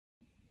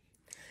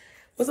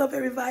What's up,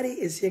 everybody?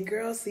 It's your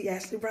girl,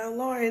 C.Ashley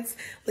Brown-Lawrence.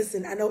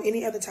 Listen, I know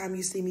any other time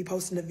you see me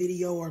posting a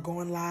video or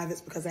going live,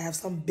 it's because I have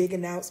some big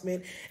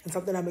announcement and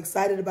something I'm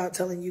excited about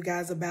telling you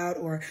guys about,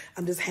 or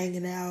I'm just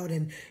hanging out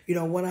and,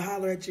 want to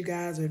holler at you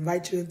guys or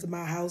invite you into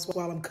my house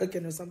while I'm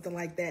cooking or something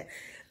like that.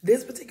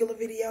 This particular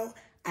video,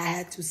 I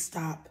had to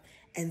stop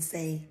and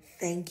say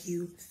thank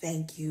you,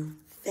 thank you,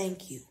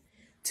 thank you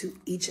to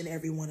each and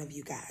every one of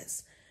you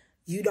guys.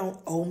 You don't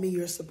owe me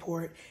your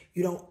support.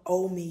 You don't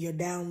owe me your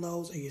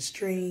downloads or your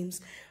streams.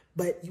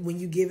 But when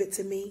you give it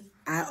to me,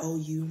 I owe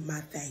you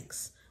my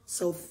thanks.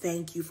 So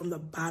thank you from the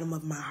bottom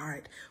of my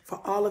heart for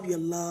all of your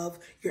love,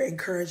 your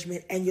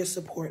encouragement, and your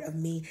support of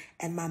me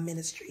and my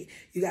ministry.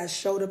 You guys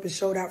showed up and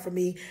showed out for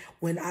me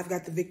when I've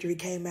Got the Victory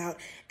came out,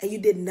 and you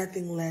did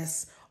nothing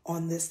less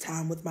on this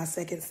time with my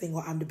second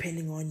single, I'm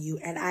Depending on You.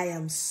 And I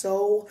am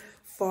so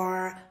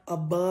far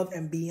above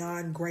and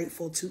beyond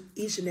grateful to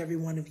each and every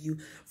one of you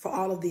for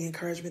all of the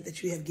encouragement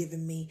that you have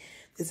given me.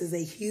 This is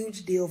a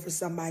huge deal for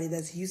somebody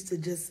that's used to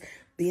just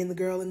being the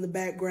girl in the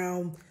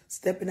background,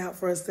 stepping out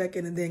for a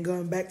second and then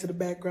going back to the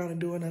background and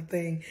doing her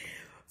thing.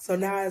 So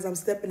now as I'm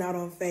stepping out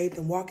on faith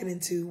and walking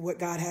into what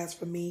God has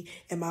for me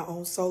in my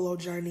own solo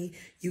journey,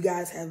 you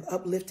guys have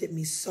uplifted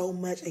me so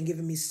much and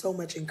given me so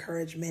much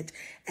encouragement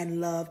and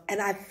love. And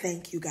I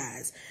thank you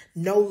guys.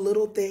 No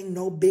little thing,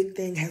 no big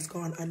thing has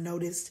gone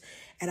unnoticed,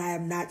 and I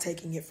am not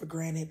taking it for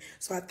granted.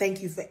 So I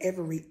thank you for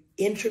every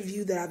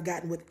interview that I've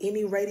gotten with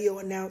any radio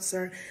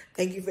announcer.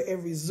 Thank you for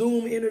every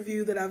Zoom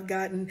interview that I've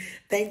gotten.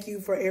 Thank you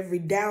for every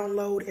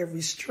download,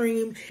 every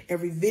stream,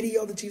 every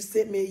video that you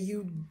sent me,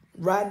 you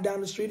riding down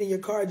the street in your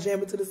car,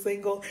 jamming to the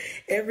single.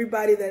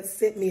 Everybody that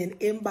sent me an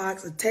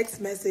inbox, a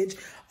text message,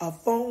 a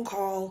phone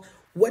call,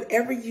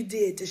 whatever you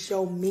did to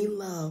show me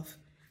love,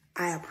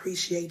 I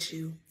appreciate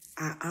you.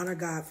 I honor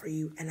God for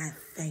you, and I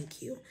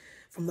thank you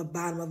from the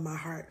bottom of my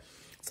heart.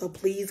 So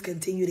please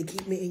continue to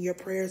keep me in your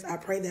prayers. I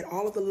pray that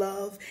all of the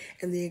love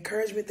and the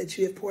encouragement that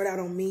you have poured out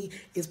on me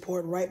is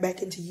poured right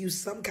back into you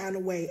some kind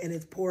of way, and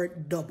it's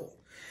poured double.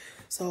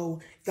 So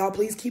y'all,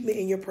 please keep me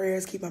in your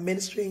prayers. Keep my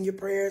ministry in your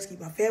prayers. Keep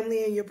my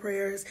family in your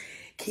prayers.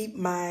 Keep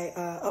my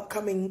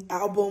upcoming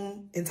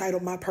album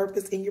entitled My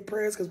Purpose in your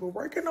prayers, because we're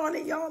working on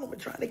it, y'all, and we're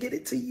trying to get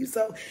it to you.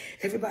 So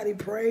everybody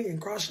pray and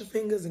cross your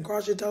fingers and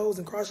cross your toes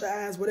and cross your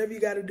eyes, whatever you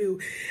got to do.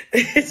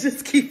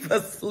 Just keep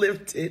us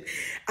lifted.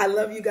 I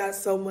love you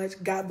guys so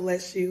much. God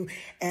bless you.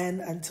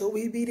 And until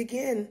we meet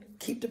again,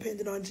 keep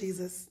depending on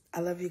Jesus. I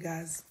love you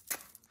guys.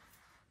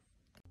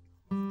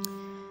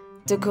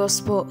 The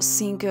gospel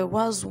singer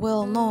was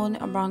well known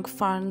among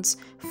fans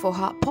for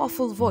her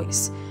powerful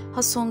voice.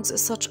 Her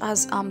songs such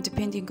as I'm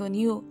Depending on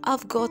You,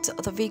 I've Got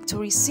the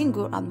Victory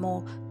single, and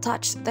more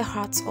touched the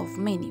hearts of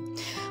many.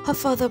 Her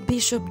father,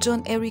 Bishop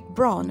John Eric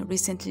Brown,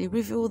 recently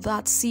revealed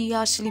that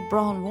C.Ashley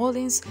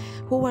Brown-Lawrence,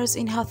 who was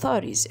in her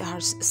 30s,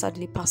 has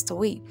sadly passed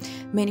away.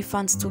 Many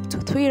fans took to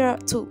Twitter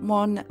to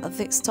mourn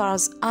the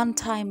star's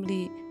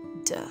untimely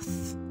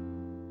death.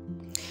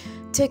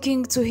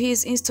 Taking to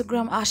his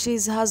Instagram,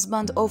 Ashley's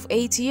husband of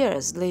 8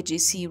 years,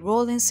 Legacy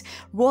Rollins,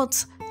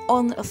 wrote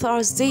on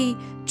Thursday,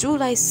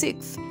 July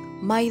 6th,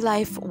 "My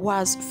life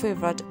was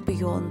favored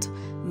beyond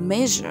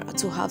measure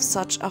to have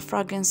such a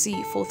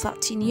fragrancy for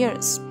 13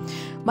 years.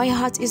 My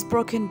heart is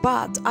broken,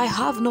 but I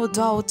have no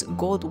doubt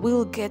God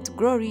will get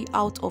glory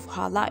out of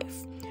her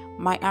life.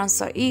 My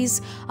answer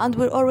is and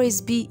will always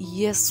be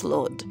yes,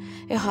 Lord,"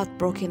 a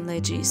heartbroken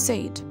Legacy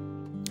said.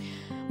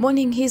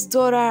 Mourning his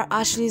daughter,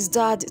 Ashley's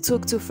dad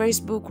took to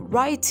Facebook,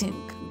 writing,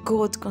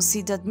 "God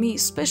considered me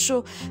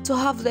special to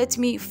have let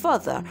me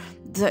father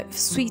the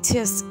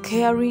sweetest,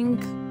 caring,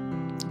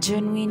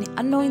 genuine,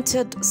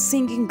 anointed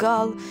singing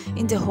girl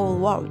in the whole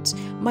world.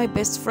 My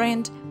best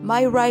friend,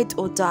 my ride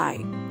or die,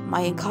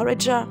 my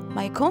encourager,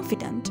 my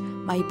confidant,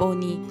 my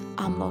Bonnie,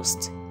 I'm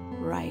lost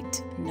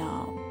right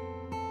now."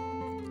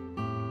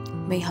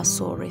 May her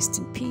soul rest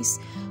in peace,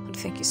 and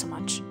thank you so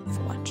much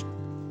for watching.